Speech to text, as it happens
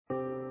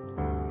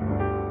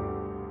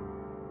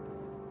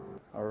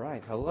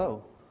right,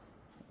 hello.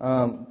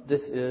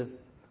 This is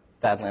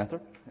Thad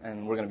Lanther,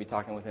 and we're going to be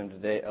talking with him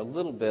today a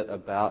little bit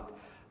about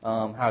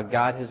how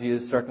God has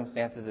used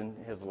circumstances in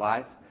his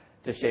life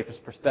to shape his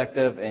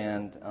perspective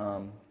and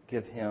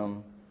give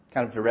him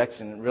kind of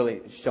direction and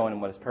really showing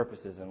him what his purpose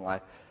is in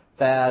life.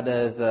 Thad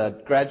is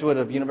a graduate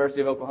of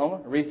University of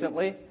Oklahoma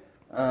recently,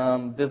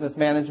 business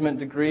management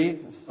degree,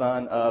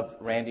 son of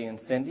Randy and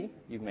Cindy.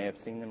 You may have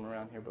seen them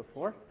around here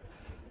before.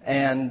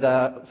 And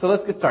so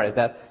let's get started.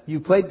 Thad, you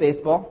played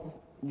baseball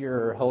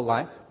your whole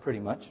life, pretty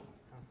much.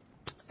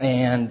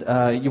 And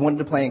you wanted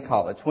to play in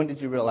college. When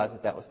did you realize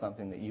that that was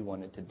something that you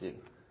wanted to do?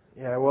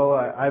 Yeah, well,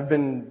 I've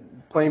been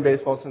playing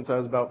baseball since I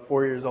was about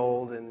 4 years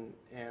old,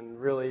 and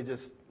really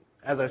just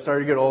as I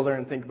started to get older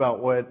and think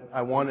about what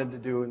I wanted to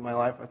do in my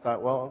life, I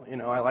thought, well,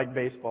 I like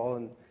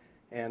baseball,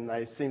 and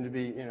I seem to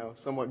be,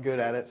 somewhat good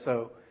at it,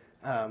 so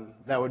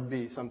that would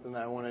be something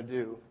that I want to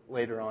do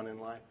later on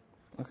in life.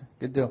 Okay,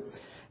 good deal.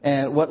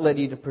 And what led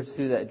you to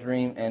pursue that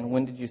dream, and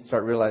when did you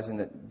start realizing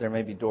that there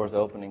may be doors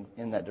opening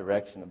in that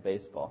direction of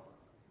baseball?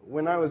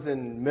 When I was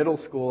in middle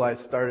school, I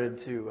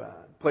started to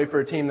play for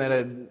a team that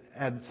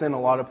had sent a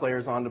lot of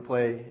players on to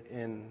play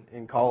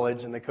in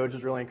college, and the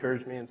coaches really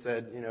encouraged me and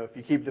said, if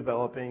you keep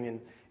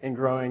developing and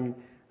growing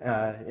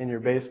in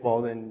your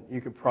baseball, then you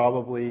could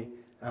probably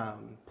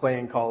play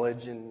in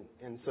college,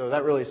 and so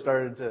that really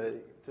started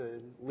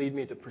to lead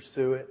me to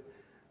pursue it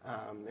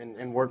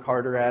and work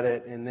harder at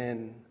it. And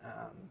then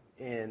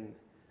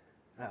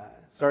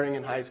starting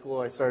in high school,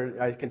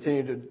 I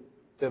continued to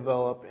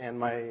develop,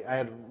 and I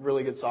had a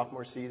really good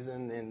sophomore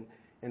season,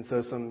 and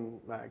so some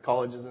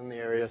colleges in the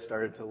area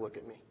started to look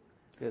at me.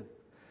 Good.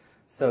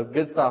 So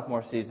good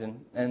sophomore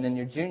season, and then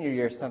your junior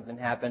year something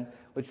happened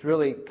which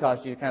really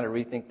caused you to kind of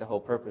rethink the whole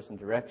purpose and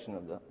direction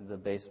of the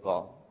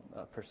baseball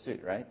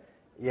pursuit, right?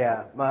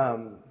 Yeah.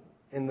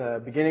 In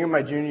the beginning of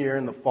my junior year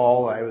in the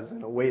fall, I was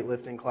in a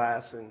weightlifting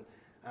class, and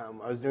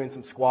I was doing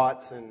some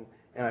squats, and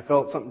I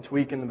felt something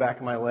tweak in the back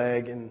of my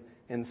leg,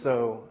 and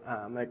so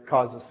that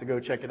caused us to go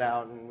check it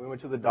out, and we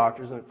went to the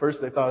doctors, and at first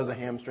they thought it was a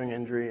hamstring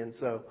injury, and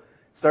so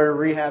started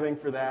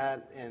rehabbing for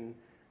that. And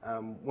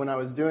when I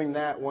was doing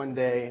that one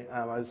day,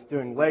 I was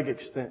doing leg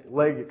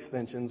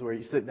extensions where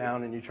you sit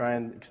down and you try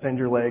and extend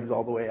your legs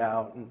all the way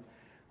out, and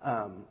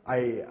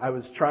I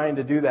was trying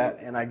to do that,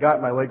 and I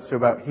got my legs to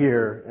about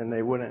here, and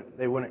they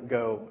wouldn't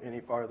go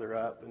any farther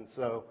up, and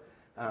so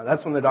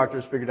that's when the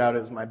doctors figured out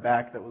it was my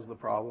back that was the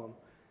problem.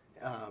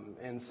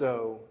 And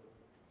so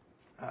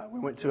we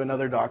went to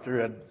another doctor who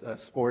had a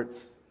sports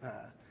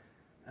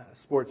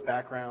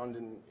background,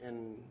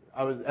 and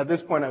I was at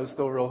this point I was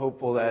still real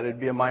hopeful that it'd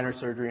be a minor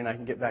surgery and I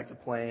can get back to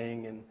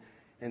playing,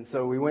 and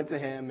so we went to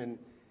him,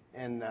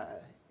 and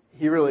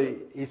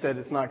he said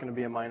it's not going to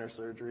be a minor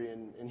surgery,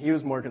 and he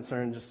was more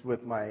concerned just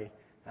with my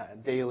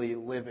daily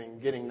living,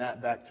 getting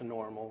that back to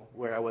normal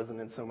where I wasn't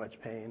in so much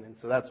pain, and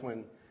so that's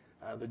when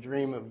the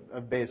dream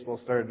of baseball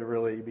started to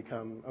really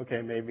become,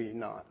 okay, maybe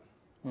not.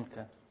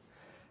 Okay.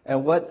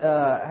 And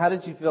how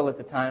did you feel at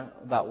the time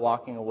about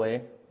walking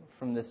away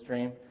from this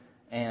dream,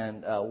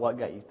 and what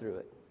got you through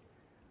it?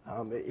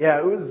 Yeah,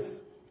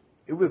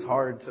 it was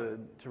hard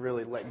to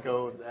really let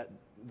go of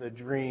the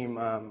dream.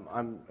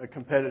 I'm a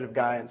competitive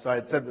guy, and so I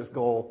had set this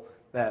goal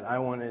that I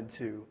wanted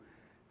to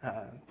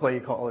play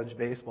college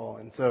baseball,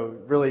 and so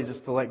really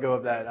just to let go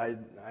of that, I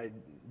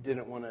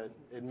didn't want to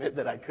admit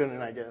that I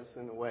couldn't, I guess,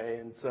 in a way,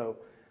 and so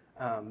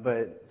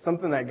but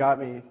something that got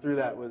me through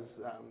that was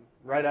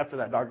right after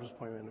that doctor's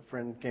appointment, a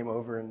friend came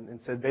over and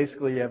said,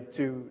 basically, you have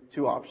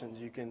two options.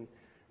 You can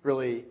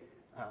really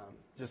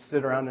just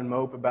sit around and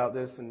mope about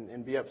this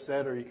and be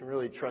upset, or you can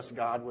really trust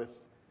God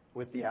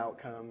with the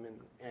outcome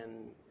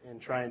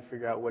and try and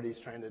figure out what He's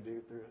trying to do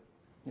through it.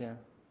 Yeah.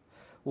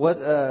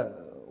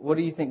 What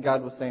do you think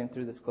God was saying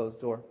through this closed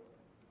door?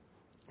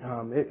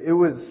 It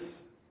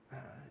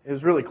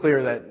was really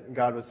clear that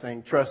God was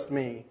saying, trust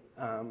me,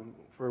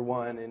 for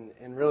one,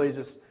 and really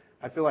just,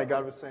 I feel like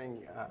God was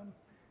saying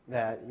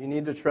that you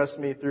need to trust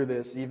me through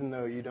this, even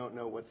though you don't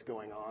know what's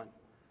going on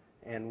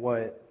and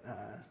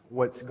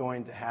what's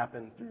going to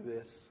happen through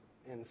this.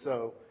 And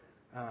so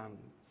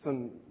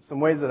some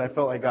ways that I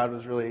felt like God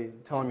was really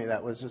telling me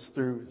that was just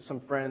through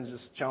some friends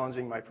just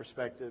challenging my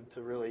perspective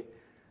to really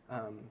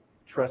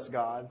trust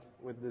God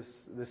with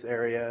this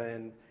area,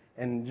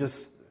 and just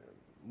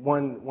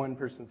one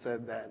person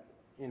said that,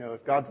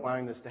 if God's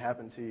allowing this to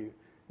happen to you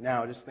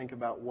now, just think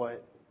about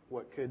what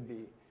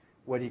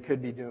He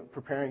could be doing,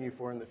 preparing you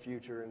for in the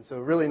future. And so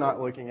really not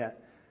looking at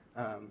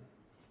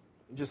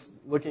just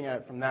looking at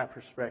it from that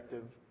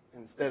perspective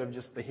instead of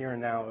just the here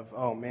and now of,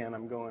 oh man,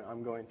 I'm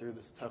going through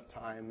this tough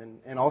time.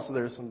 And also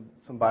there's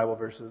some Bible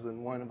verses,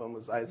 and one of them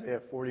was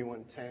Isaiah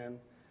 41:10,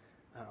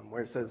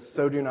 where it says,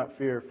 "So do not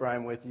fear, for I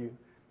am with you.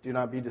 Do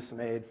not be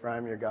dismayed, for I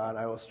am your God.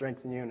 I will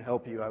strengthen you and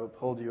help you. I will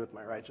uphold you with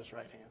my righteous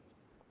right hand."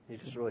 He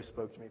just really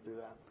spoke to me through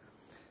that.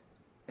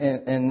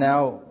 And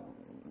now,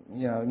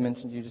 you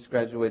mentioned you just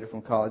graduated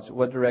from college.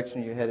 What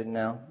direction are you headed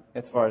now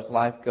as far as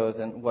life goes,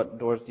 and what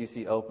doors do you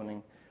see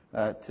opening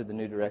to the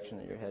new direction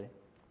that you're heading?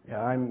 Yeah,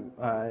 I'm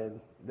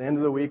the end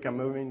of the week I'm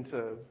moving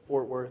to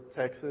Fort Worth,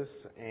 Texas,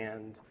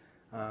 and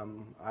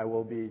I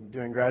will be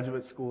doing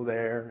graduate school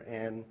there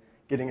and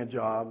getting a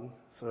job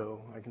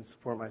so I can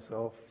support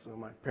myself, so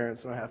my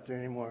parents don't have to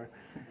anymore.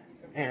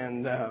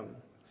 And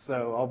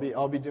so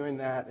I'll be doing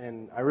that,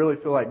 and I really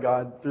feel like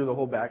God, through the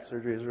whole back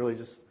surgery, has really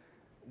just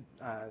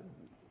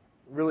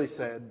really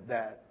said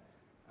that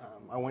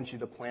I want you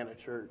to plant a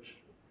church.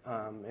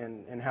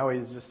 And how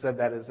He's just said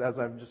that is, as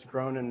I've just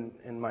grown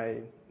in my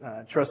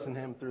trust in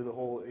Him through the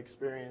whole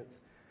experience,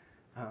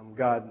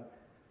 God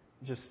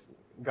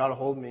got a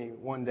hold of me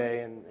one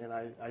day, and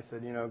I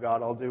said,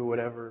 God, I'll do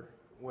whatever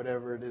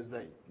it is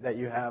that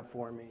you have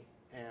for me.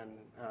 And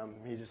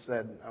He just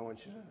said, I want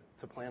you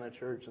to plant a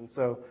church. And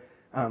so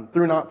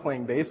through not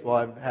playing baseball,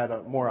 I've had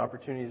more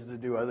opportunities to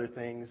do other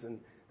things, and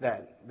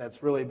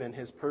that's really been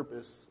His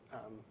purpose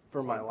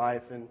for my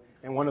life.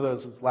 And one of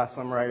those was last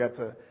summer. I got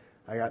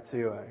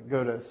to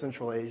go to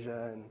Central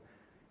Asia,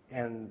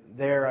 and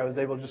there I was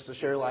able just to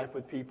share life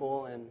with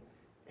people,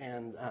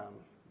 and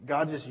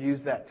God just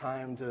used that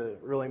time to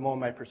really mold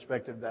my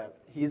perspective that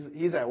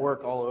He's at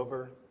work all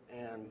over,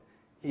 and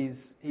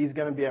He's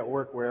going to be at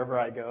work wherever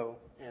I go,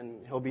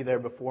 and He'll be there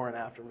before and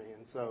after me.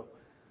 And so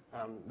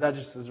that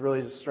just has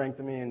really just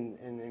strengthened me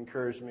and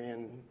encouraged me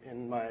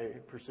in my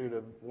pursuit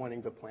of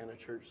wanting to plant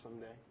a church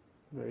someday.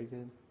 Very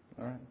good.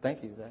 All right.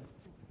 Thank you, Zach.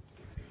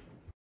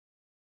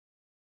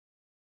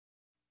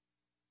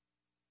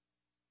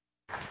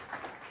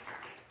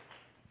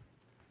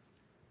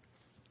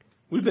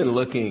 We've been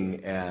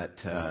looking at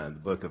the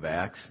book of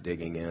Acts,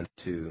 digging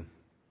into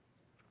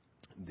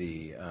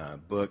the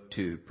book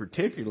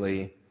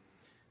particularly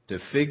to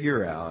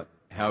figure out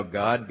how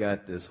God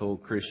got this whole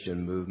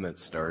Christian movement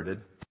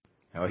started,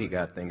 how He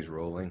got things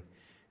rolling,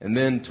 and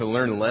then to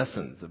learn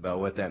lessons about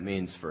what that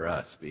means for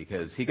us,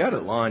 because He got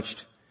it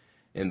launched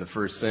in the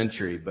first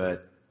century,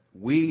 but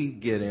we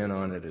get in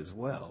on it as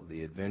well.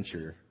 The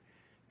adventure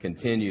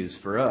continues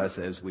for us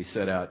as we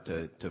set out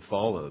to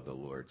follow the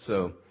Lord.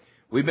 So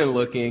we've been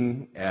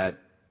looking at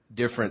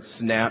different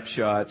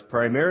snapshots,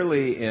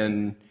 primarily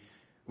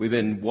we've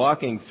been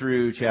walking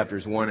through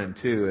chapters 1 and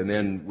 2, and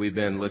then we've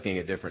been looking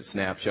at different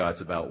snapshots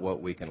about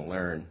what we can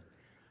learn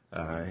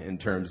in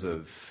terms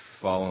of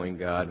following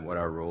God and what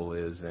our role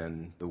is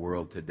in the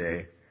world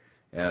today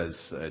as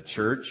a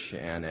church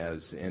and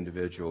as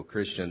individual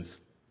Christians.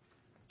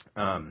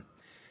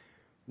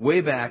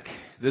 Way back,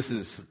 this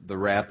is the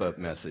wrap-up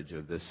message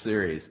of this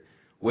series.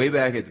 Way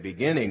back at the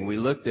beginning, we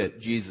looked at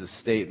Jesus'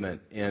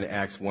 statement in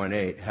Acts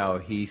 1:8, how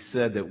He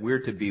said that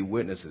we're to be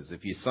witnesses.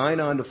 If you sign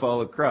on to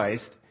follow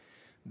Christ,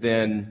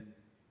 then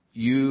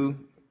you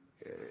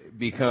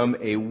become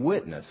a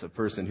witness, a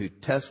person who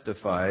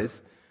testifies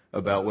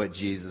about what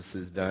Jesus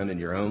has done in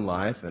your own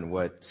life and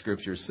what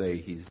Scriptures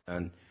say He's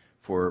done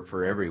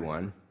for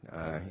everyone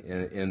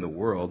in the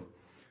world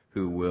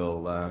who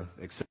will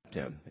accept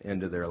Him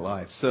into their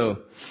life.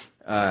 So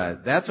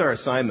that's our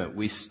assignment.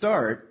 We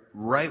start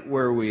right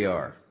where we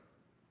are.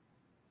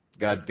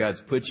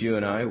 God's put you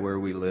and I where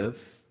we live,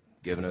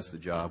 given us the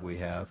job we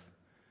have,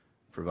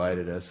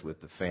 provided us with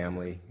the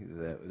family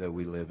that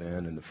we live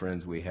in and the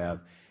friends we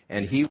have.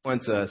 And He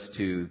wants us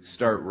to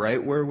start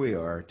right where we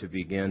are to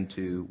begin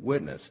to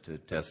witness, to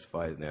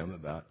testify to them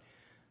about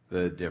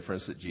the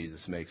difference that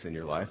Jesus makes in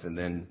your life. And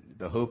then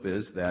the hope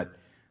is that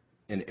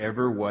in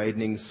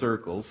ever-widening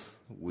circles,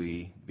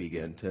 we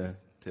begin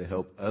to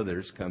help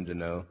others come to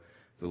know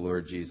the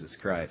Lord Jesus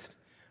Christ.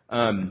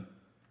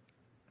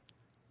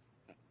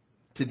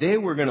 Today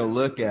we're going to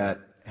look at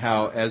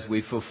how, as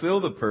we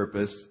fulfill the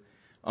purpose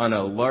on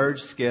a large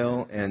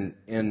scale and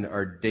in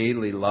our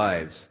daily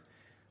lives,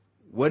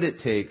 what it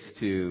takes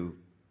to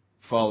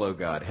follow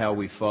God, how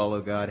we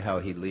follow God, how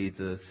He leads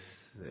us,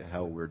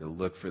 how we're to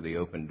look for the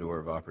open door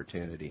of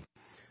opportunity.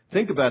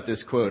 Think about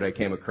this quote I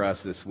came across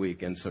this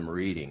week in some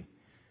reading.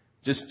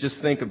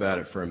 Just think about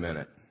it for a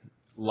minute.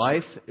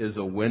 Life is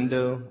a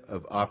window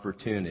of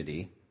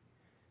opportunity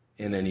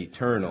in an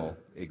eternal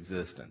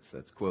existence.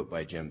 That's a quote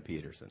by Jim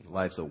Peterson.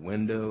 Life's a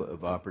window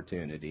of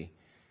opportunity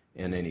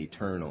in an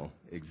eternal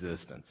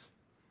existence.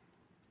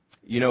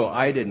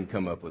 I didn't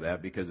come up with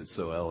that because it's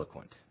so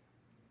eloquent.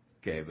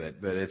 Okay,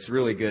 but it's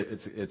really good.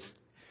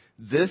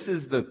 This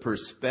is the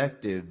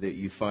perspective that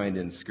you find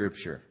in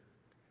Scripture.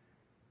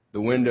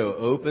 The window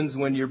opens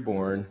when you're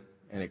born,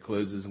 and it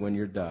closes when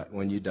you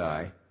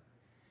die.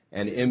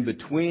 And in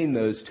between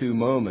those two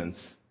moments,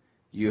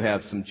 you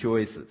have some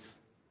choices.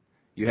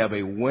 You have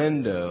a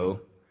window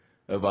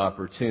of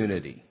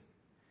opportunity.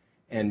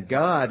 And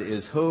God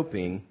is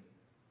hoping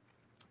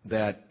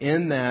that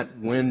in that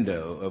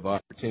window of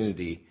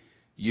opportunity,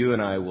 you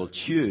and I will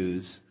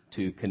choose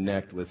to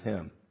connect with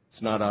Him.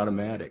 It's not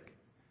automatic.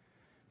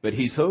 But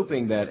He's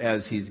hoping that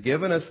as He's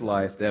given us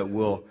life, that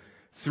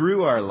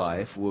through our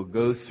life, we'll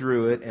go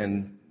through it,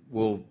 and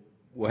we'll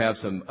have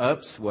some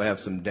ups, we'll have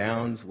some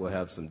downs, we'll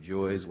have some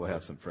joys, we'll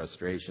have some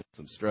frustrations,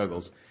 some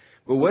struggles.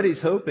 But what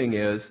He's hoping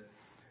is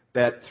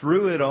that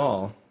through it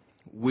all,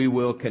 we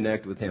will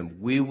connect with Him.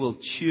 We will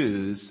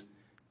choose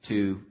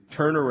to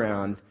turn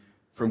around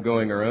from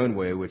going our own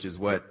way, which is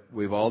what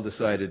we've all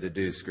decided to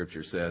do,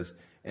 Scripture says,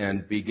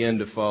 and begin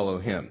to follow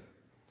Him.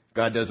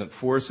 God doesn't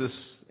force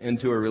us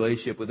into a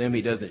relationship with Him.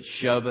 He doesn't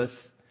shove us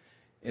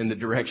in the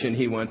direction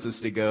He wants us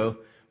to go.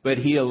 But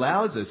He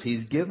allows us.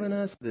 He's given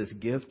us this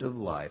gift of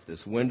life,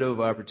 this window of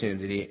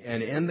opportunity.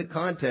 And in the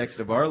context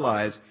of our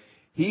lives,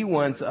 He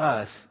wants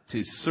us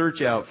to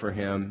search out for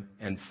Him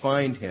and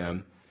find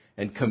Him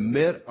and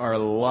commit our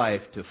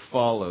life to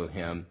follow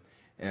Him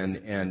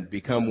and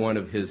become one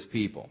of His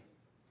people.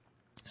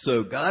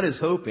 So God is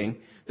hoping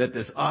that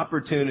this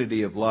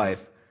opportunity of life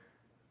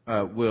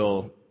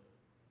will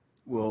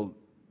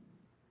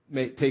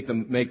make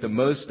the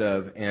most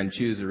of and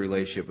choose a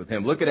relationship with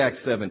Him. Look at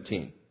Acts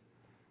 17.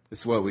 This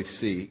is what we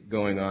see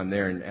going on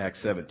there in Acts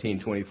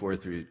 17, 24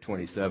 through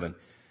 27.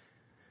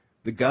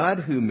 The God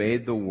who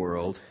made the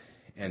world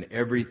and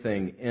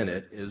everything in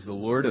it is the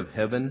Lord of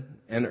heaven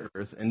and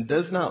earth and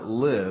does not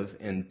live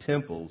in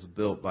temples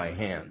built by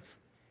hands.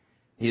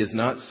 He is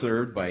not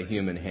served by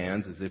human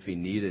hands as if He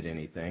needed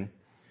anything,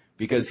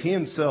 because He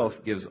Himself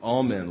gives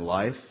all men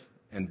life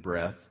and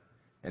breath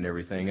and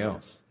everything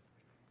else.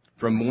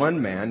 From one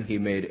man He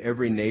made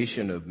every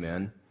nation of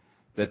men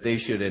that they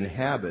should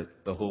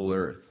inhabit the whole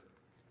earth.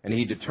 And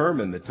He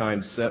determined the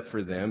time set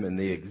for them and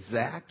the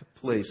exact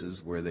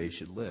places where they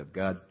should live.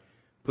 God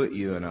put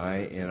you and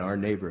I in our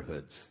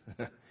neighborhoods,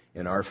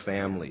 in our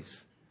families.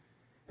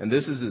 And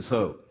this is His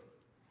hope.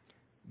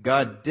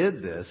 God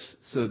did this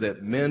so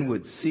that men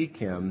would seek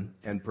Him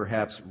and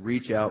perhaps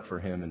reach out for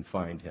Him and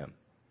find Him,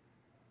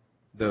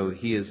 though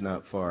He is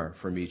not far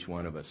from each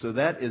one of us. So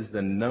that is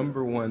the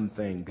number one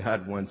thing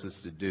God wants us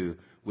to do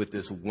with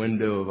this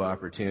window of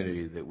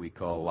opportunity that we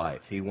call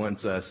life. He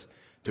wants us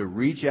to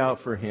reach out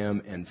for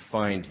Him and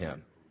find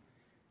Him.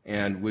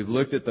 And we've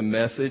looked at the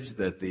message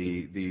that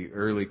the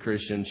early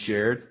Christians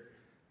shared,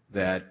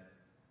 that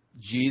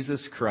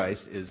Jesus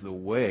Christ is the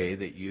way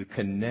that you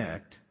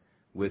connect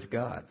with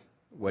God.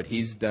 What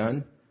He's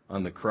done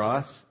on the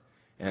cross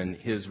and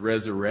His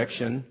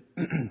resurrection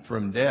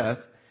from death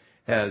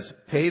has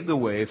paved the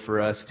way for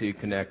us to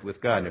connect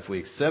with God. And if we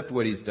accept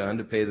what He's done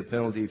to pay the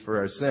penalty for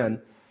our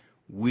sin,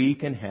 we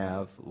can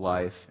have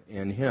life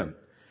in Him.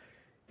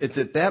 It's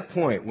at that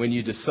point when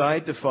you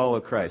decide to follow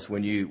Christ,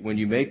 when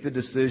you make the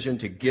decision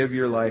to give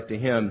your life to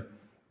Him,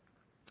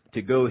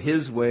 to go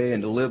His way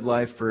and to live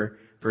life for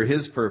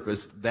His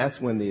purpose, that's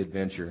when the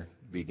adventure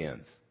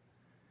begins.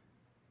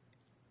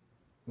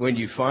 When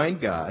you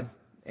find God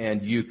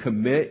and you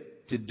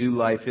commit to do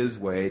life His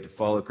way, to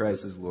follow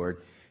Christ as Lord,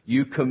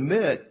 you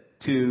commit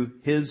to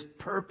His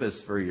purpose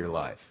for your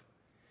life.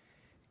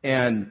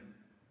 And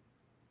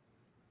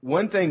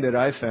one thing that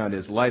I found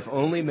is life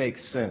only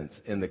makes sense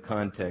in the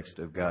context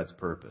of God's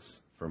purpose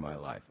for my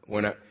life.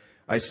 When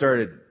I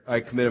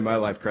committed my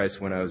life to Christ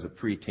when I was a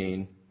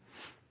preteen.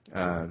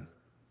 And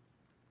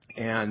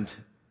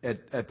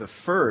at the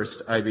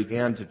first, I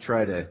began to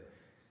try to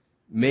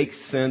make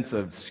sense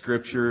of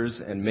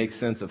Scriptures and make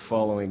sense of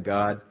following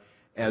God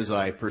as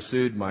I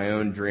pursued my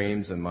own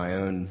dreams and my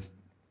own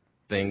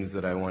things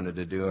that I wanted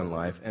to do in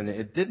life. And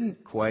it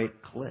didn't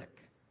quite click.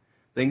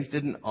 Things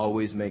didn't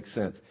always make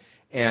sense.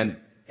 And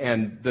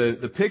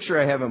the picture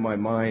I have in my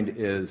mind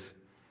is,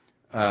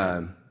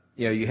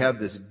 you have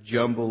this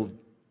jumbled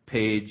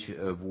page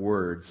of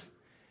words,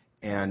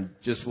 and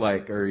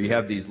or you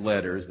have these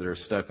letters that are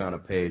stuck on a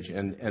page.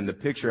 And the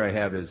picture I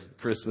have is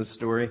Christmas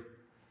Story.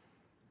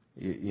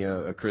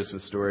 A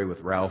Christmas Story with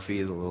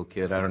Ralphie, the little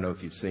kid. I don't know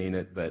if you've seen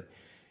it, but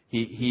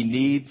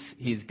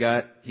he's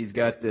got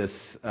this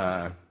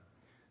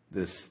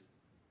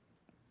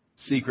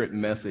secret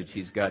message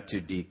he's got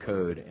to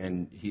decode,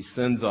 and he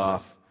sends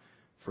off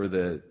for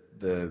the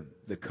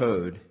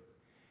code,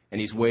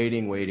 and he's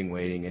waiting,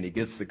 and he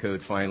gets the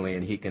code finally,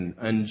 and he can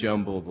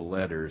unjumble the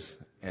letters,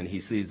 and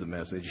he sees the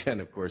message,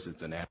 and of course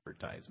it's an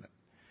advertisement.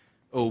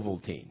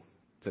 Ovaltine.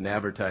 It's an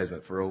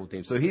advertisement for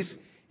Ovaltine. So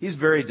he's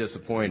very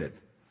disappointed.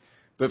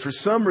 But for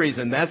some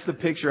reason, that's the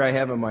picture I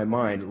have in my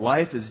mind.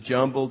 Life is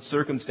jumbled,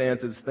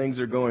 circumstances, things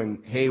are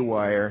going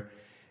haywire,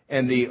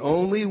 and the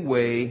only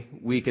way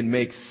we can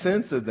make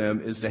sense of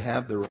them is to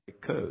have the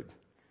right code,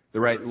 the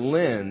right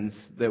lens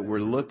that we're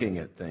looking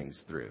at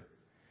things through.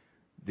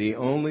 The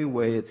only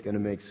way it's going to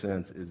make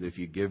sense is if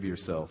you give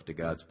yourself to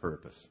God's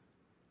purpose.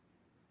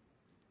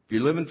 If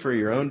you're living for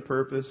your own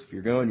purpose, if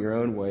you're going your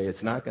own way,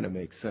 it's not going to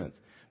make sense.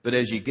 But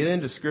as you get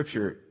into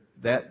Scripture,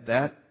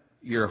 that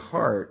your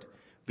heart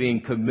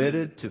being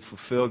committed to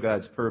fulfill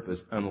God's purpose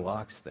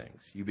unlocks things.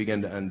 You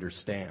begin to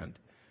understand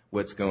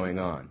what's going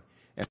on.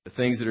 And the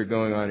things that are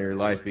going on in your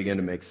life begin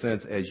to make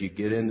sense as you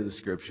get into the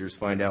Scriptures,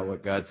 find out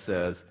what God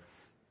says,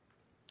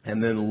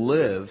 and then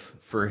live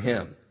for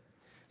Him.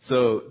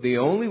 So the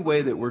only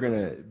way that we're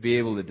going to be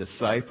able to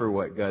decipher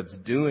what God's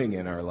doing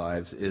in our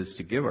lives is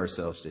to give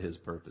ourselves to His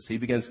purpose. He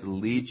begins to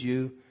lead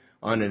you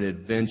on an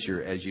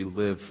adventure as you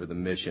live for the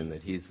mission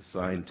that He's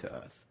assigned to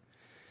us.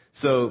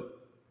 So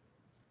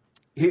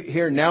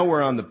here, now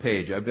we're on the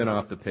page. I've been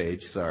off the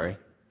page, sorry.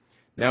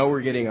 Now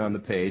we're getting on the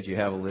page. You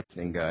have a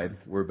listening guide.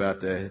 We're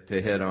about to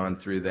head on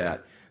through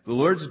that. The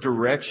Lord's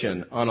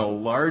direction on a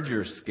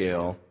larger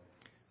scale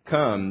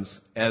comes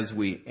as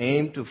we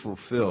aim to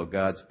fulfill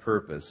God's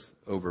purpose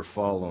over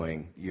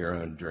following your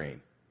own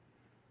dream.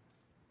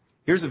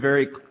 Here's a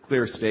very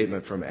clear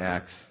statement from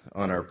Acts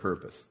on our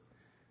purpose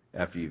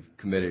after you've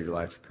committed your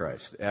life to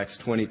Christ. Acts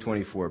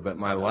 20:24. But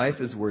my life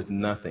is worth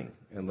nothing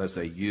unless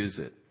I use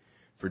it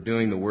for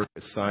doing the work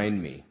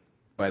assigned me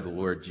by the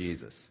Lord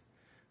Jesus,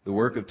 the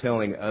work of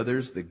telling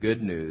others the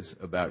good news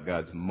about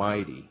God's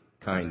mighty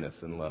kindness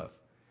and love.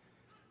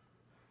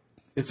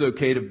 It's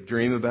okay to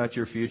dream about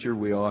your future.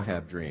 We all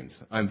have dreams.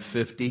 I'm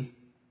 50,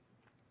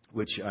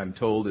 which I'm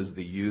told is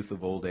the youth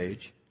of old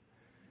age.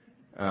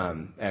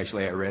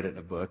 Actually, I read it in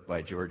a book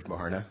by George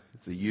Barna.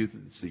 It's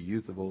the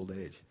youth of old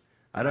age.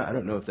 I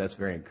don't know if that's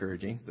very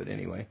encouraging, but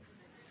anyway,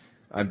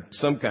 I'm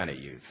some kind of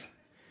youth.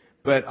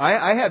 But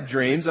I have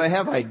dreams. I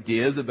have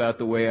ideas about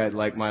the way I'd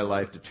like my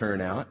life to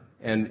turn out.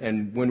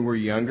 And when we're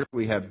younger,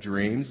 we have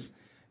dreams.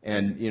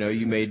 And, you know,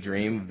 you may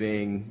dream of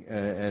being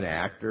an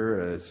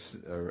actor,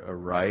 a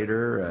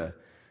writer,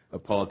 a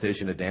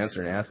politician, a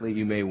dancer, an athlete.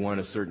 You may want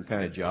a certain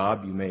kind of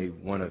job. You may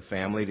want a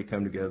family to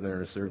come together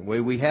in a certain way.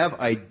 We have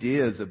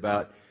ideas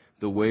about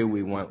the way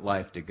we want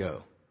life to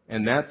go.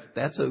 And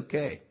that's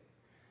okay.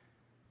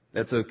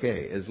 That's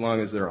okay, as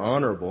long as they're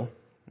honorable.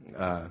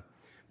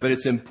 But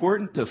it's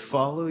important to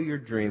follow your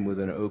dream with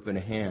an open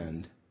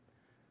hand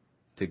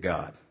to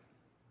God.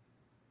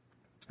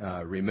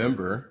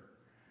 Remember,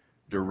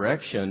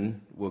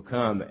 direction will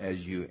come as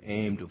you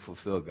aim to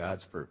fulfill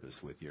God's purpose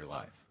with your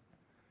life.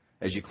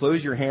 As you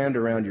close your hand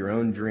around your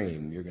own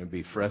dream, you're going to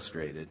be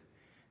frustrated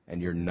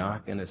and you're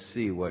not going to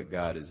see what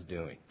God is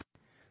doing.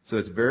 So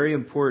it's very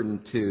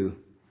important to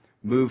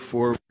move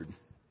forward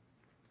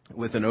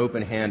with an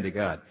open hand to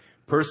God.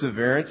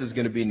 Perseverance is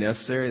going to be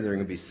necessary. There are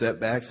going to be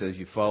setbacks as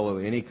you follow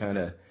any kind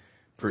of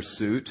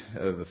pursuit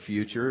of a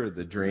future or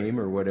the dream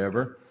or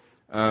whatever.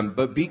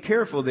 But be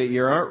careful that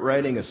you aren't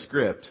writing a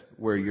script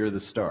where you're the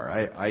star.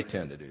 I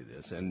tend to do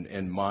this. And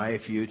in my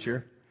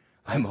future,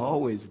 I'm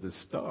always the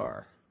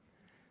star.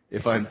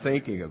 If I'm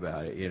thinking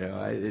about it, you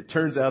know, it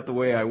turns out the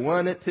way I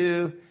want it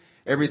to.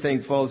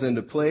 Everything falls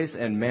into place.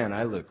 And man,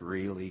 I look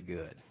really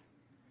good.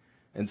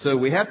 And so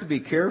we have to be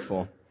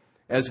careful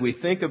as we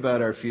think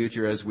about our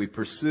future, as we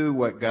pursue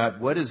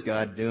what is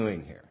God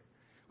doing here?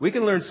 We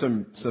can learn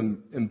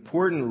some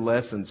important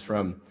lessons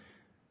from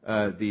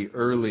the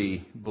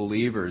early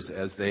believers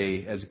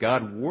as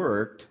God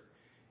worked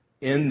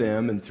in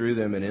them and through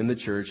them and in the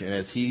church, and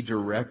as He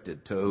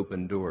directed to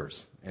open doors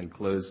and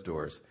close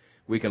doors.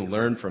 We can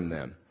learn from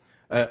them.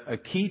 A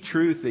key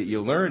truth that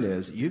you learn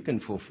is you can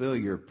fulfill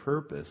your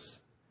purpose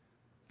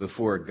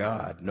before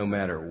God no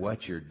matter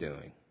what you're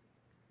doing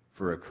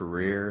for a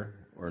career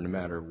or no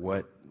matter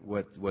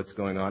what's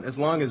going on, as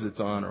long as it's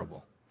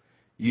honorable.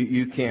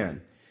 You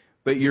can.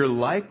 But you're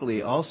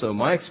likely also,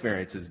 my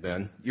experience has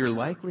been, you're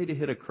likely to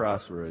hit a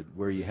crossroad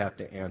where you have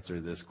to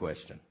answer this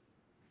question.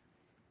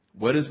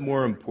 What is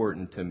more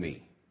important to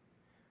me?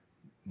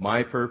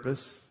 My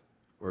purpose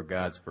or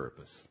God's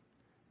purpose?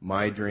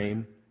 My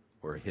dream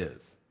or His?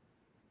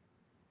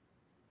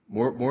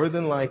 More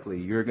than likely,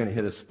 you're going to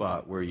hit a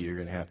spot where you're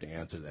going to have to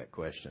answer that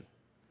question.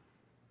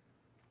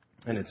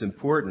 And it's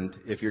important,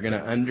 if you're going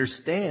to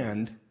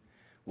understand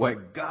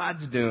what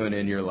God's doing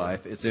in your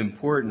life, it's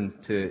important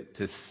to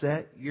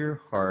set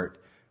your heart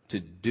to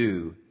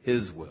do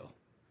His will,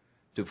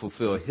 to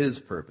fulfill His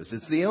purpose.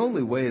 It's the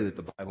only way that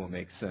the Bible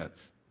makes sense.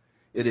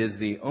 It is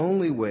the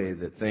only way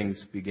that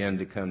things begin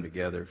to come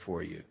together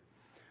for you.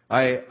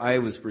 I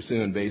was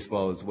pursuing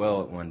baseball as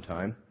well at one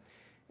time,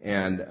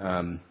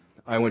 and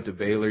I went to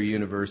Baylor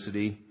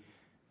University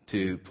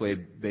to play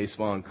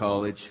baseball in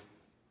college.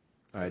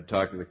 I had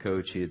talked to the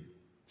coach. He had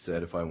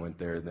said if I went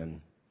there,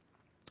 then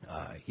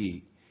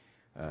he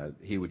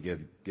would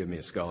give me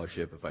a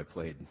scholarship if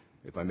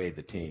I made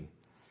the team.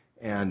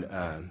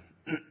 And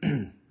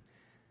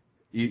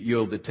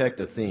you'll detect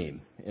a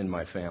theme in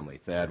my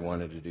family. Thad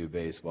wanted to do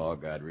baseball.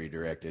 God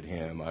redirected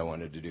him. I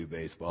wanted to do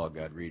baseball.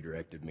 God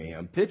redirected me.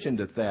 I'm pitching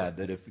to Thad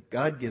that if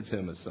God gives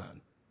him a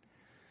son,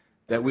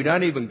 that we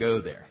don't even go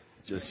there.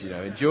 Just,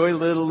 enjoy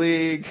Little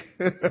League.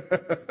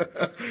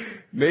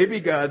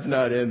 Maybe God's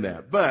not in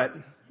that, but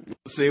we'll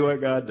see what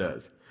God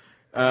does.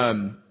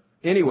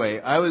 Anyway,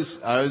 I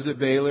was at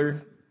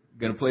Baylor,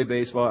 going to play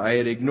baseball. I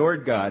had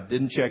ignored God,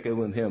 didn't check in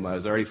with Him. I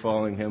was already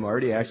following Him,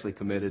 already actually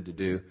committed to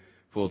do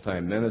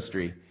full-time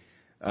ministry.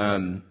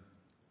 And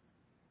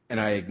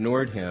I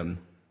ignored Him,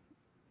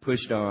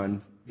 pushed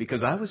on,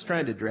 because I was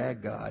trying to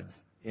drag God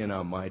in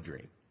on my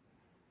dream.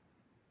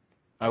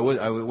 I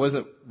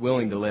wasn't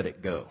willing to let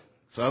it go.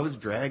 So I was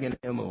dragging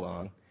Him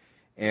along.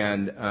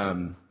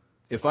 And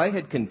if I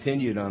had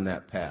continued on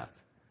that path,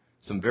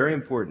 some very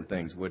important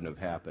things wouldn't have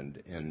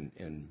happened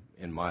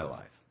in my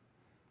life.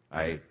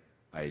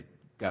 I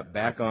got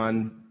back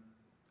on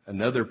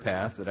another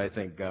path that I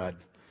think God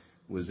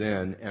was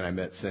in, and I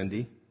met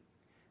Cindy.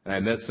 And I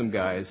met some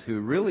guys who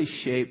really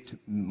shaped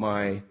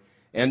my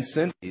and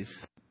Cindy's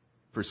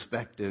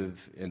perspective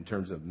in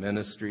terms of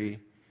ministry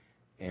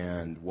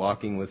and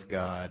walking with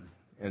God,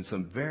 and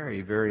some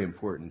very, very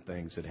important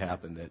things that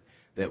happened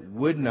that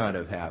would not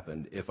have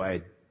happened if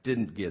I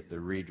didn't get the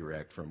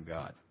redirect from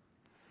God.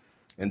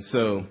 And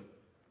so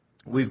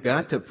we've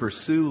got to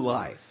pursue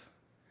life.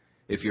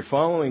 If you're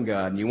following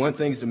God and you want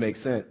things to make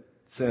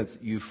sense,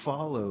 you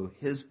follow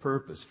His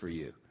purpose for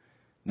you,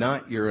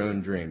 not your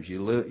own dreams.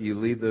 You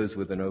leave those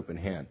with an open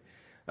hand.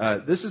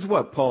 This is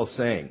what Paul's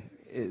saying,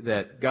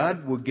 that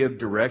God will give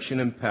direction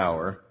and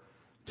power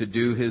to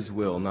do His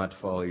will, not to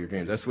follow your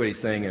dreams. That's what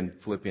he's saying in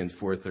Philippians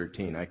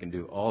 4:13. I can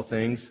do all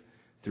things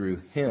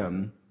through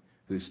Him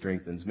who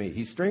strengthens me.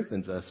 He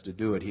strengthens us to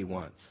do what He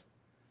wants.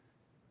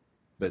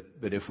 But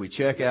if we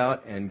check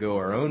out and go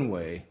our own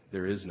way,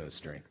 there is no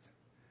strength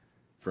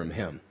from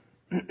Him.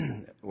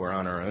 We're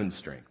on our own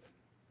strength.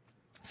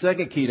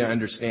 Second key to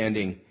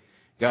understanding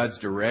God's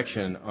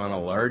direction on a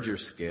larger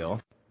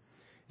scale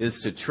is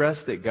to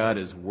trust that God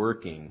is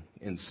working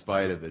in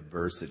spite of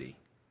adversity.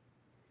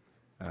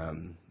 We're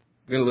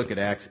going to look at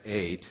Acts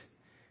 8.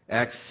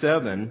 Acts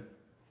 7,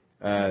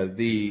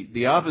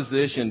 the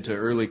opposition to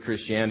early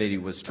Christianity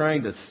was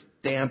trying to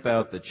stamp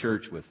out the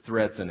church with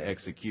threats and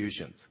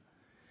executions.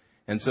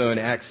 And so in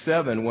Acts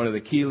 7, one of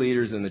the key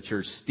leaders in the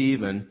church,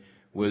 Stephen,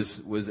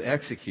 was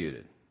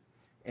executed.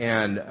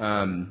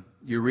 And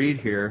you read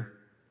here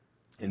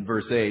in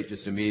verse 8,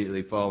 just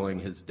immediately following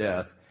his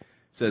death,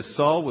 it says,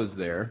 Saul was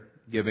there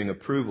giving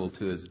approval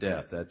to his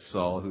death. That's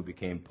Saul, who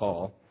became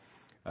Paul.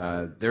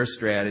 Their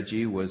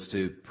strategy was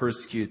to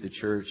persecute the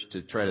church,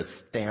 to try to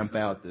stamp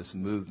out this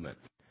movement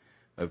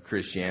of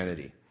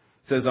Christianity.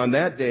 It says, on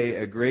that day,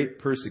 a great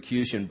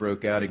persecution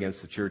broke out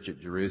against the church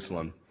at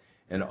Jerusalem,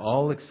 and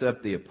all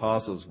except the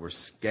apostles were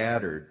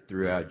scattered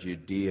throughout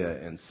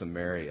Judea and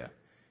Samaria.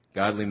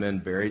 Godly men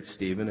buried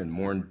Stephen and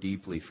mourned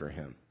deeply for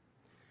him.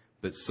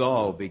 But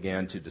Saul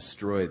began to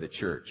destroy the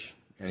church.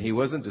 And he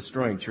wasn't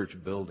destroying church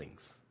buildings.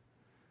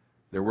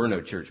 There were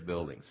no church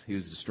buildings. He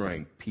was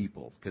destroying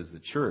people, because the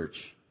church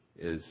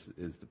is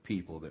the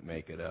people that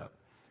make it up.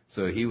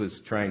 So he was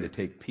trying to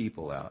take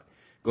people out.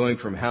 Going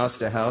from house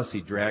to house,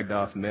 he dragged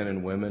off men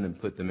and women and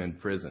put them in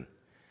prison.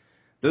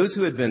 Those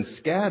who had been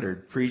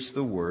scattered preached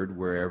the word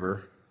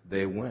wherever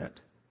they went.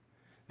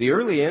 The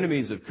early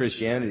enemies of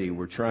Christianity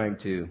were trying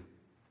to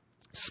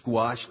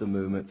squash the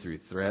movement through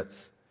threats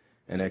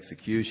and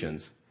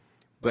executions.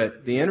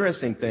 But the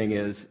interesting thing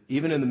is,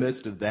 even in the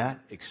midst of that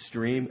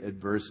extreme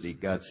adversity,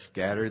 God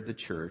scattered the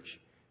church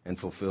and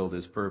fulfilled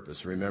His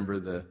purpose. Remember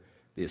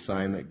the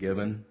assignment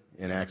given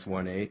in Acts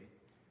 1:8?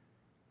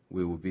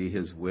 We will be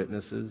His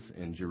witnesses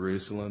in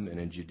Jerusalem and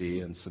in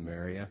Judea and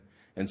Samaria.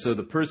 And so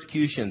the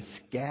persecution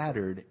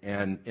scattered,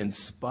 and in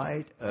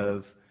spite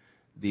of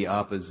the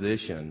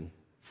opposition,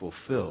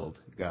 fulfilled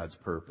God's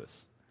purpose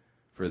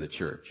for the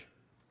church.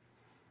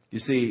 You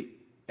see,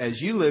 as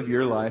you live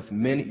your life,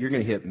 you're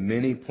going to hit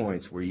many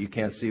points where you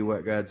can't see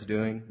what God's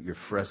doing. You're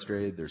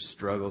frustrated. There's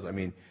struggles. I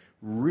mean,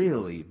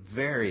 really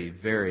very,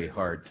 very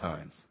hard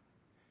times.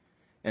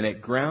 And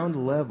at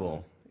ground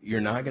level, you're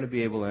not going to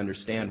be able to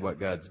understand what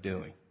God's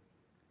doing.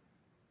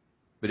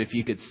 But if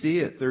you could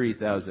see at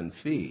 30,000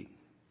 feet,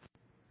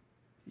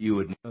 you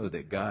would know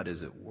that God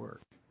is at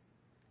work.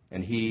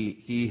 And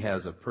He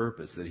has a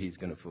purpose that He's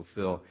going to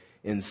fulfill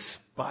in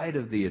spite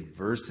of the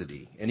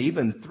adversity, and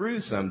even through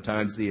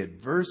sometimes the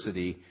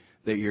adversity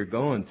that you're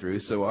going through.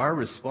 So our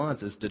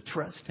response is to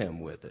trust Him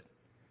with it.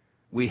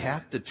 We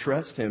have to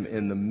trust Him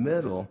in the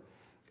middle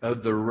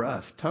of the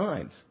rough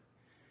times.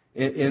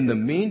 In the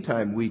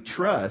meantime, we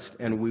trust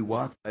and we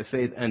walk by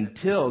faith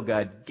until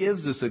God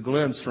gives us a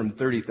glimpse from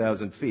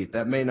 30,000 feet.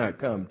 That may not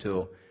come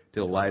till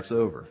life's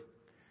over.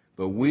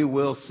 But we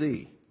will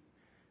see.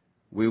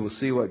 We will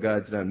see what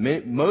God's done.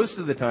 Most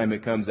of the time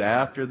it comes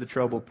after the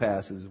trouble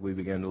passes. We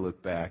begin to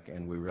look back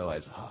and we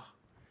realize,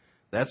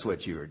 that's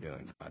what you were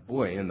doing, God.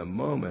 Boy, in the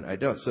moment, I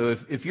don't. So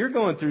if you're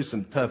going through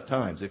some tough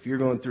times, if you're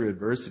going through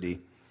adversity,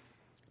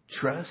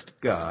 trust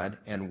God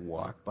and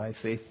walk by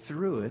faith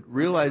through it,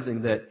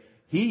 realizing that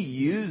He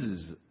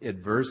uses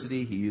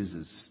adversity, He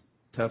uses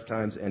tough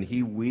times, and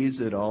He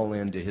weaves it all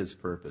into His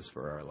purpose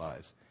for our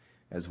lives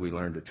as we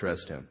learn to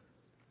trust Him.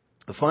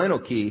 The final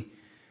key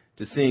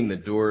to seeing the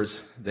doors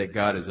that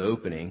God is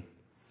opening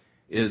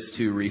is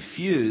to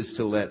refuse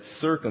to let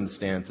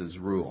circumstances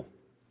rule.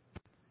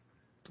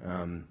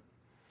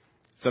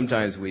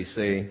 Sometimes we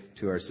say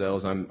to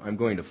ourselves, I'm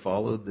going to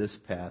follow this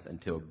path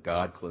until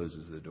God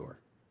closes the door.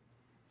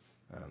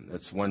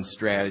 That's one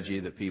strategy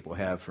that people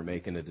have for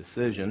making a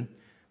decision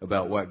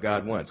about what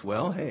God wants.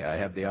 Well, hey, I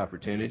have the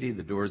opportunity.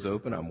 The door's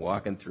open. I'm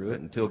walking through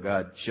it until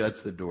God shuts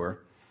the door.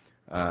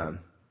 Then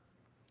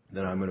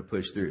I'm going to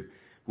push through.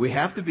 We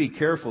have to be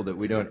careful that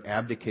we don't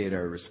abdicate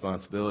our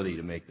responsibility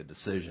to make the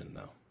decision,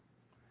 though.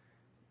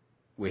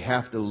 We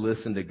have to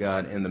listen to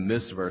God in the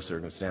midst of our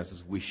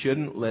circumstances. We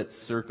shouldn't let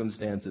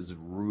circumstances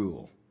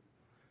rule.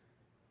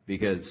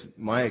 Because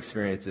my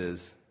experience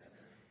is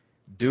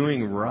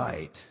doing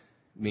right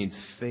means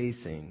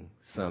facing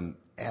some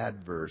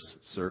adverse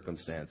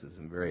circumstances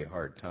and very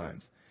hard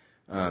times.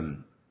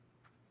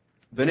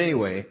 But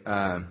anyway,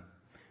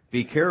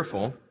 be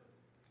careful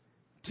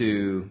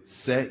to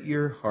set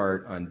your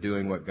heart on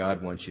doing what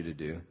God wants you to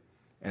do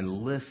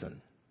and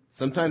listen.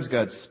 Sometimes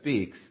God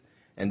speaks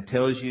and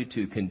tells you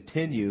to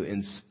continue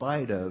in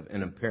spite of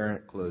an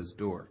apparent closed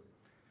door.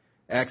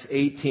 Acts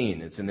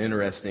 18, it's an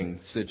interesting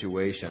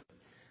situation.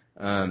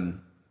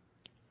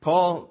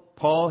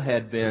 Paul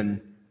had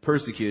been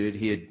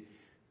persecuted.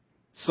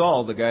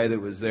 Saul, the guy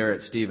that was there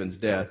at Stephen's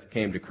death,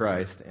 came to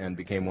Christ and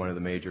became one of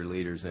the major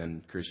leaders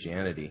in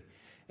Christianity.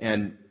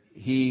 And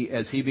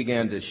as he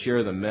began to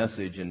share the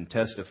message and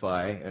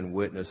testify and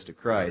witness to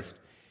Christ,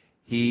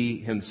 he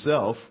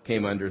himself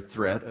came under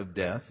threat of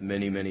death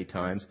many, many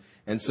times.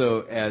 And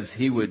so as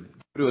he would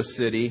go to a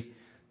city,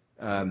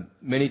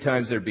 many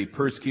times there'd be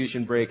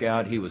persecution break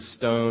out. He was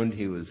stoned.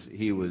 He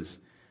was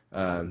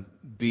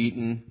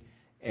beaten.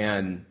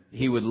 And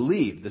he would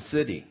leave the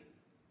city.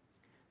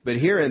 But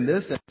here in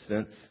this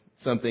instance,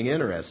 something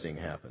interesting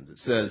happens. It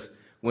says,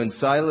 when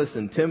Silas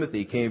and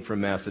Timothy came from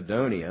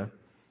Macedonia,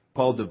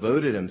 Paul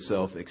devoted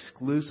himself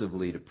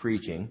exclusively to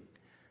preaching,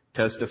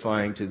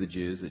 testifying to the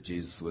Jews that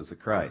Jesus was the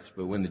Christ.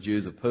 But when the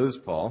Jews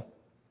opposed Paul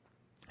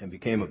and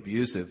became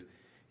abusive,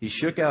 he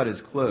shook out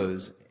his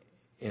clothes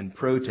in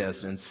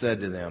protest and said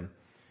to them,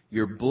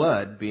 "Your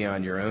blood be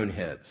on your own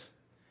heads.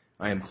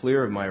 I am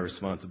clear of my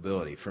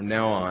responsibility. From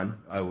now on,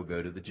 I will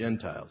go to the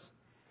Gentiles."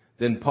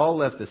 Then Paul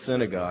left the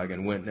synagogue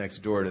and went next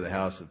door to the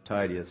house of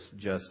Titius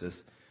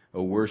Justus,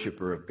 a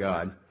worshiper of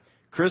God.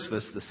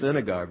 Crispus, the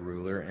synagogue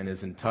ruler, and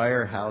his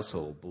entire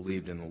household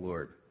believed in the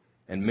Lord.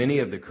 And many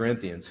of the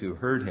Corinthians who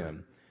heard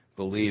him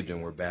believed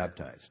and were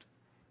baptized.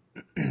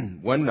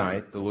 One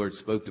night, the Lord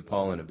spoke to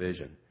Paul in a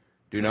vision.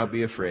 "Do not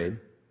be afraid.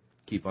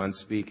 Keep on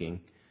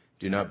speaking.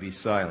 Do not be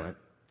silent,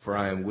 for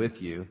I am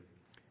with you,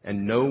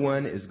 and no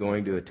one is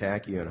going to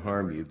attack you and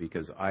harm you,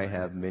 because I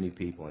have many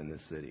people in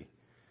this city."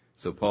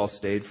 So Paul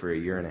stayed for a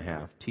year and a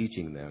half,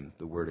 teaching them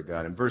the Word of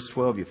God. In verse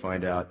 12, you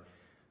find out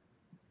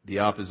the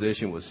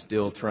opposition was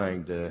still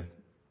trying to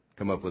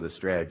come up with a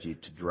strategy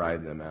to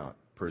drive them out,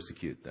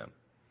 persecute them.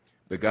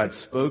 But God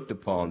spoke to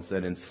Paul and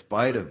said, in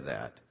spite of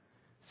that,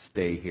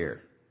 stay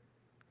here.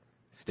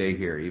 Stay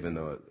here, even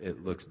though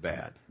it looks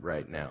bad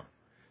right now.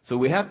 So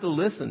we have to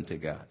listen to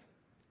God.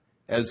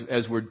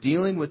 As we're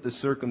dealing with the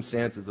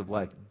circumstances of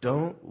life,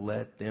 don't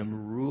let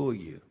them rule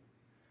you.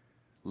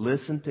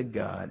 Listen to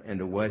God and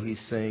to what He's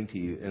saying to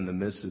you in the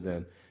midst of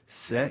them.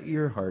 Set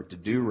your heart to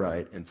do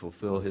right and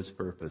fulfill His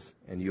purpose,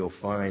 and you'll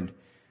find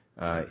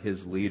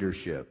His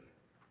leadership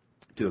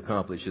to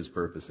accomplish His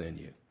purpose in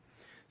you.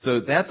 So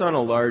that's on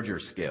a larger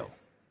scale.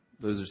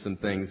 Those are some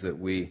things that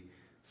we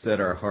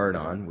set our heart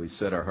on. We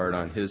set our heart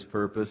on His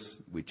purpose.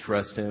 We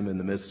trust Him in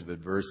the midst of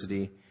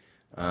adversity.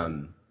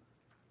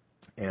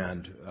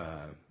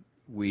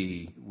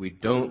 We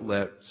don't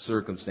let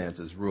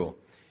circumstances rule.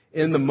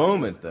 In the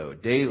moment, though,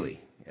 daily,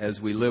 as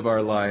we live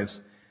our lives,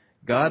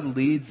 God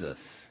leads us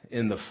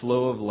in the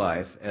flow of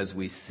life as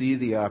we see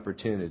the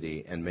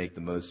opportunity and make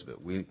the most of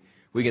it.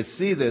 We can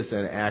see this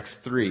in Acts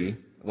 3,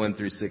 1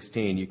 through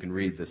 16. You can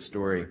read the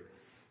story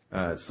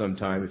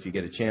sometime if you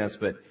get a chance.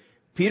 But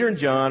Peter and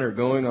John are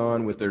going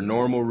on with their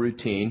normal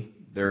routine.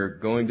 They're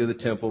going to the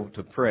temple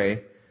to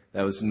pray.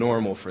 That was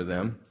normal for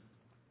them.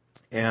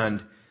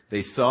 And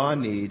they saw a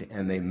need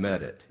and they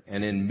met it.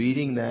 And in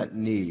meeting that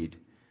need,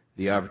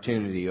 the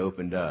opportunity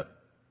opened up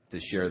to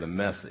share the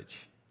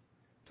message,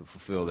 to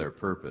fulfill their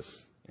purpose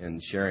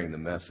in sharing the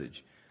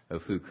message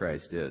of who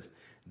Christ is.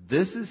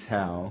 This is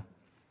how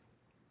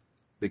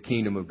the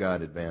kingdom of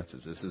God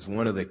advances. This is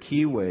one of the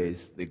key ways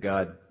that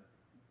God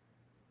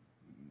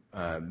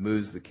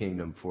moves the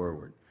kingdom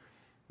forward.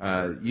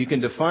 You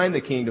can define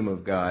the kingdom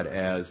of God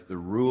as the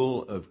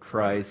rule of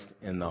Christ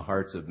in the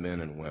hearts of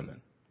men and women.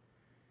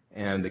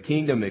 And the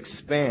kingdom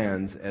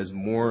expands as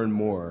more and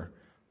more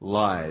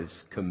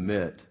lives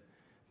commit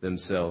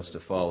themselves to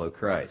follow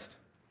Christ.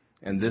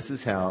 And this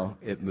is how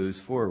it moves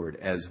forward.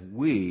 As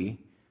we,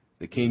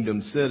 the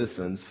kingdom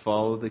citizens,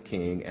 follow the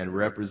King and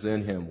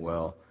represent Him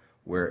well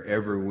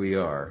wherever we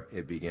are,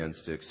 it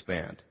begins to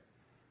expand.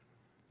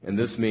 And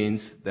this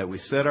means that we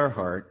set our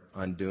heart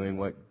on doing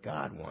what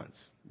God wants,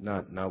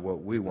 not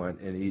what we want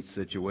in each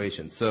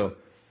situation. So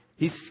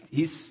He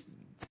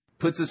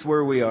puts us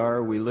where we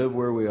are, we live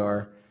where we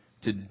are,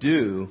 to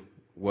do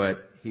what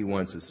He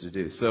wants us to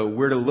do. So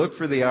we're to look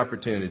for the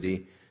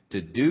opportunity to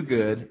do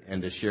good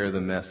and to share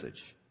the message.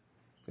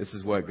 This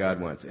is what God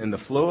wants. In the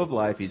flow of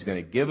life, He's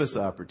going to give us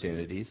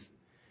opportunities.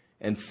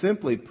 And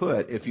simply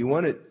put, if you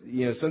want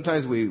to,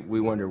 sometimes we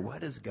wonder,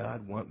 what does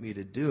God want me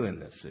to do in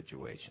this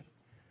situation?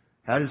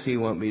 How does He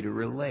want me to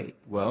relate?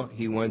 Well,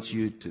 He wants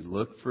you to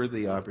look for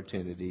the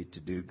opportunity to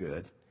do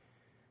good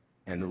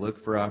and to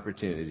look for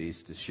opportunities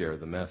to share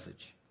the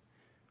message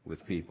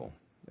with people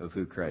of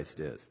who Christ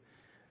is.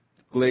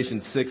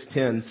 Galatians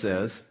 6:10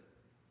 says,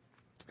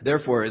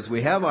 "Therefore, as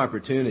we have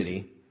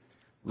opportunity,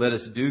 let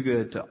us do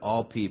good to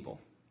all people,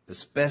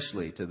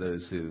 especially to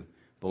those who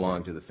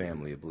belong to the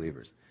family of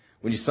believers."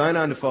 When you sign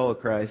on to follow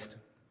Christ,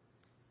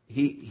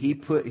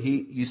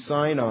 you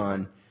sign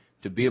on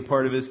to be a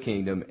part of His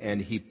kingdom, and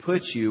He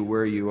puts you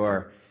where you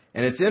are.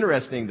 And it's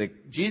interesting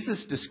that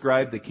Jesus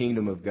described the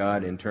kingdom of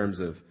God in terms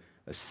of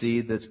a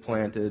seed that's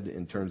planted,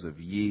 in terms of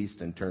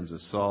yeast, in terms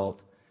of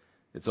salt.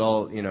 It's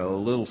all, a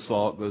little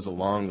salt goes a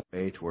long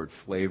way toward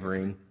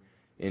flavoring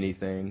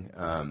anything.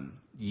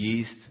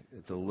 Yeast,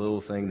 it's a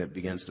little thing that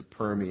begins to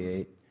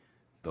permeate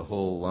the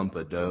whole lump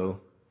of dough.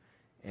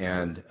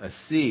 And a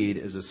seed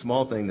is a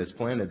small thing that's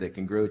planted that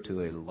can grow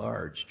to a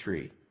large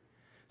tree.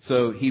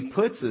 So he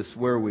puts us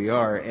where we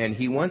are, and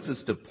he wants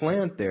us to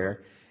plant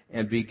there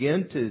and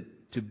begin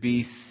to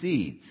be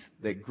seeds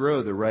that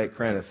grow the right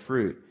kind of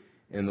fruit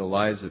in the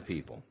lives of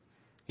people.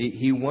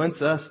 He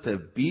wants us to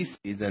be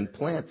seeds and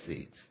plant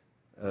seeds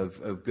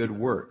of good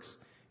works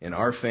in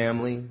our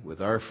family,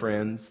 with our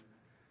friends,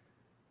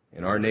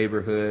 in our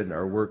neighborhood, in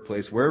our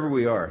workplace, wherever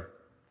we are.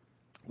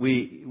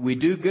 We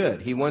do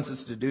good. He wants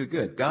us to do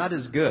good. God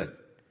is good.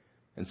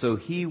 And so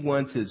he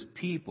wants his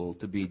people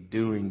to be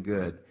doing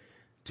good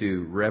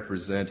to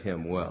represent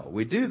him well.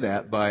 We do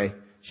that by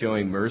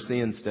showing mercy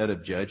instead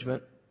of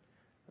judgment,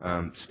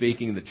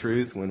 speaking the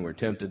truth when we're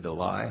tempted to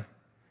lie,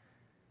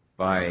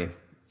 by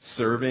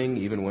serving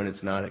even when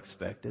it's not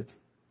expected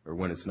or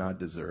when it's not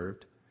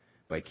deserved,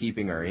 by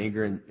keeping our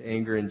anger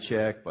in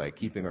check, by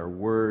keeping our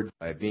word,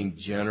 by being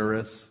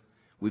generous.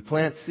 We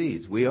plant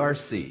seeds. We are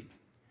seed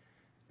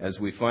as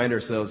we find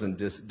ourselves in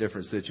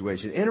different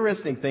situations.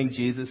 Interesting thing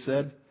Jesus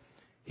said.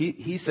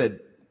 He said,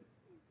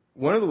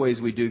 one of the ways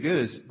we do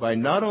good is by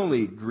not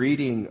only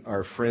greeting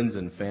our friends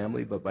and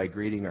family, but by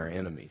greeting our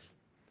enemies.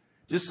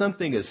 Just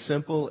something as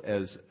simple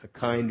as a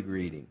kind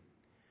greeting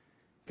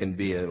can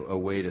be a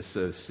way to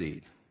sow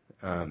seed.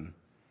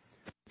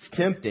 It's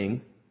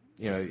tempting,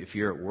 if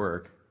you're at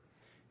work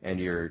and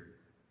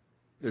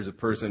there's a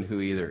person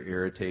who either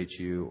irritates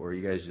you or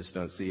you guys just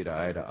don't see it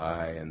eye to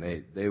eye, and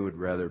they would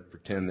rather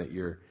pretend that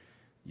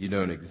you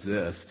don't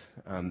exist.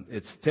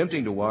 It's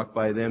tempting to walk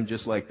by them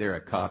just like they're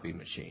a copy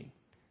machine.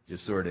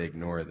 Just sort of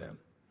ignore them.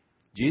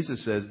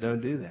 Jesus says,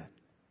 don't do that.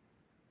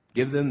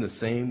 Give them the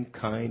same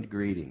kind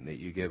greeting that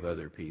you give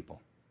other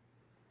people.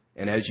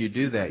 And as you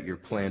do that, you're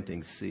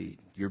planting seed.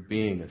 You're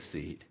being a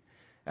seed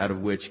out of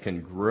which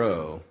can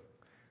grow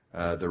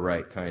the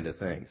right kind of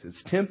things.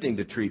 It's tempting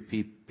to treat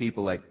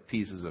people like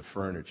pieces of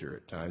furniture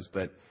at times,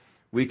 but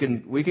we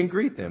can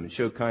greet them and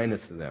show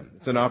kindness to them.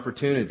 It's an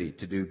opportunity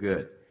to do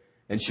good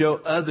and show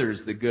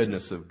others the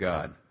goodness of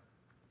God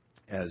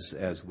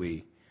as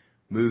we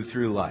move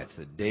through life,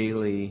 the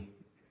daily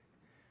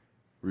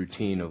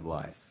routine of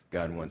life.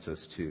 God wants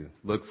us to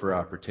look for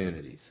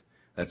opportunities.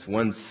 That's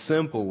one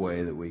simple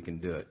way that we can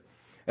do it.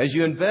 As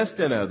you invest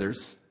in others,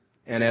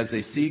 and as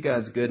they see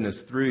God's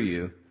goodness through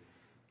you,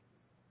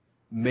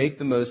 make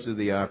the most of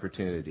the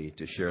opportunity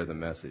to share the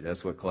message.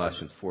 That's what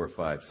Colossians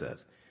 4:5 says.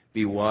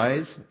 Be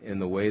wise in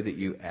the way that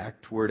you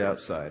act toward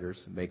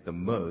outsiders. Make the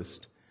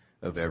most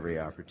of every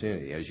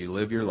opportunity. As you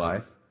live your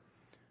life,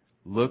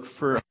 look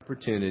for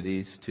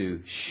opportunities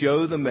to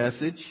show the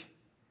message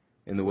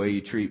in the way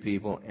you treat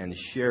people and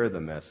share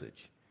the message.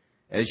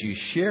 As you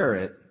share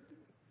it,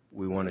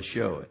 we want to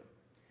show it.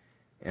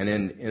 And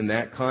in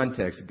that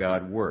context,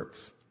 God works.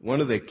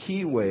 One of the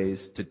key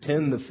ways to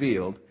tend the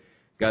field,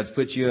 God's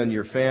put you in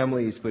your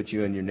family, He's put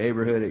you in your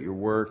neighborhood, at your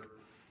work.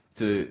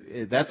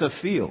 That's a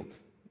field.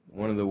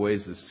 One of the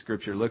ways the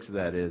Scripture looks at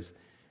that is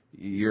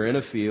you're in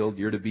a field,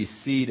 you're to be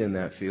seed in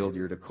that field,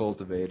 you're to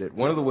cultivate it.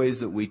 One of the ways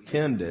that we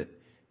tend it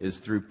is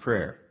through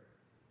prayer.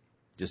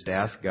 Just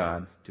ask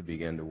God to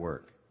begin to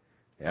work.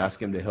 Ask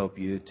Him to help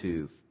you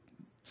to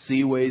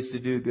see ways to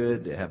do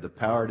good, to have the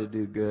power to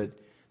do good,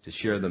 to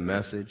share the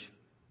message.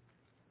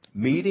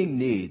 Meeting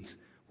needs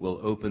will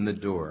open the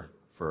door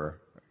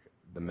for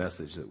the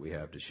message that we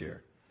have to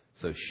share.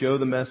 So show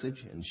the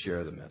message and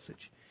share the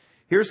message.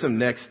 Here's some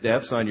next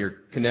steps on your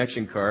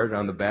connection card.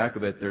 On the back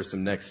of it, there's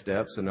some next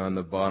steps, and on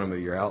the bottom of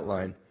your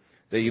outline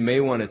that you may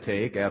want to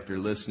take after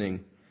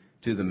listening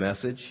to the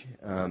message.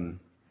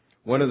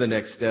 One of the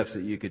next steps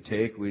that you could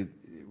take,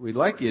 we'd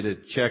like you to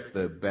check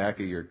the back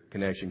of your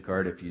connection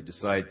card if you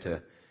decide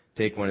to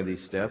take one of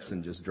these steps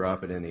and just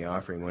drop it in the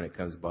offering when it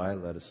comes by.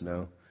 Let us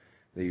know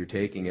that you're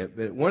taking it.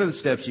 But one of the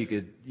steps you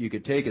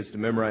could take is to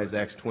memorize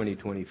Acts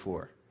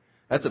 20:24.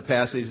 That's a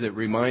passage that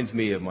reminds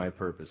me of my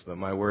purpose. But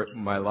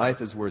my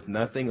life is worth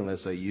nothing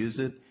unless I use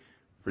it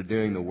for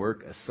doing the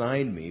work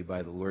assigned me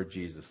by the Lord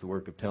Jesus, the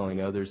work of telling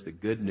others the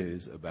good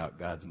news about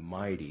God's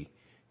mighty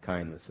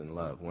kindness and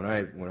love. When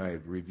I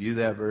review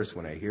that verse,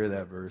 when I hear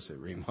that verse, it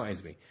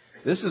reminds me,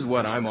 this is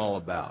what I'm all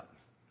about.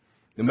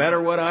 No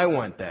matter what I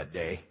want that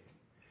day,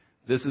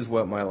 this is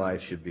what my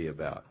life should be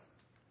about.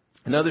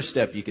 Another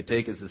step you could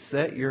take is to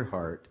set your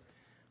heart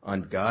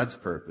on God's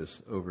purpose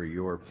over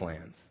your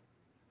plans.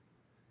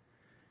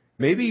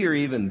 Maybe you're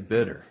even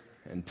bitter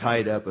and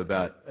tied up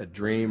about a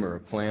dream or a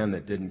plan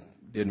that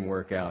didn't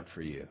work out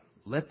for you.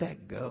 Let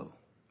that go.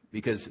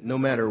 Because no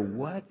matter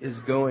what is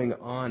going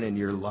on in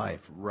your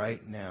life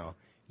right now,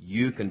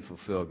 you can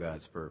fulfill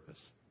God's purpose.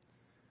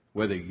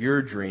 Whether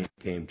your dream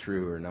came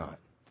true or not.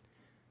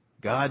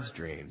 God's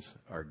dreams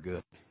are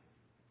good.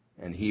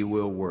 And He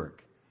will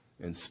work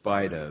in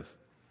spite of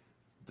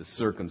the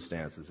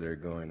circumstances that are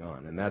going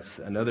on. And that's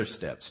another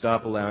step.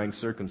 Stop allowing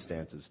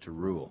circumstances to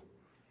rule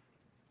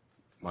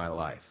my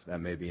life. That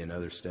may be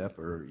another step.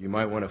 Or you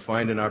might want to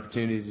find an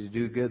opportunity to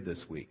do good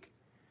this week.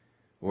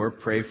 or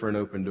pray for an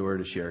open door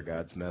to share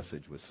God's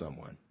message with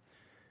someone.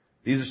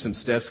 These are some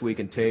steps we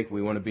can take.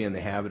 We want to be in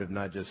the habit of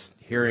not just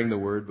hearing the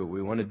word, but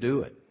we want to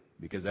do it,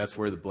 because that's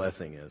where the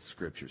blessing is,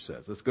 Scripture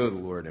says. Let's go to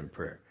the Lord in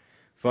prayer.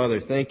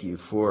 Father, thank you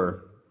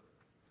for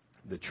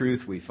the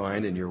truth we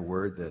find in your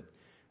word that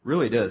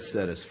really does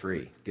set us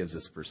free, gives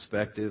us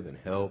perspective and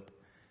help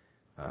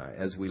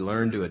as we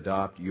learn to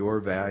adopt your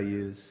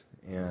values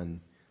and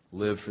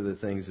live for the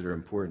things that are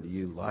important to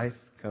you. Life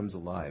comes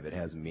alive. It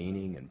has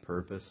meaning and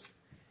purpose.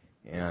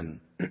 And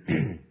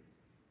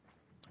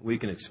we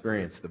can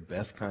experience the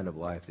best kind of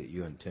life that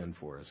you intend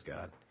for us,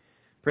 God.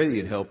 Pray that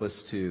you'd help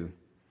us to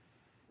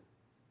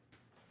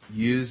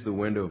use the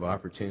window of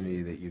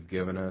opportunity that you've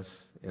given us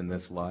in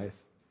this life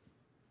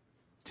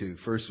to,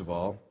 first of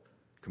all,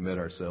 commit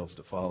ourselves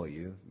to follow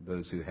you.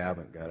 Those who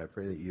haven't, God, I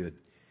pray that you would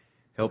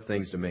help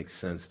things to make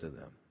sense to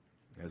them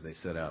as they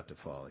set out to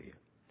follow you.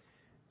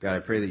 God, I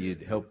pray that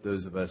you'd help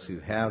those of us who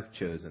have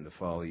chosen to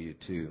follow you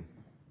to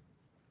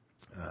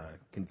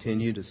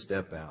continue to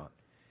step out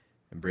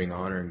and bring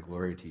honor and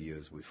glory to you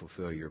as we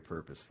fulfill your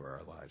purpose for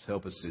our lives.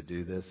 Help us to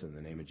do this in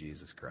the name of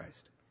Jesus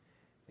Christ.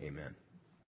 Amen.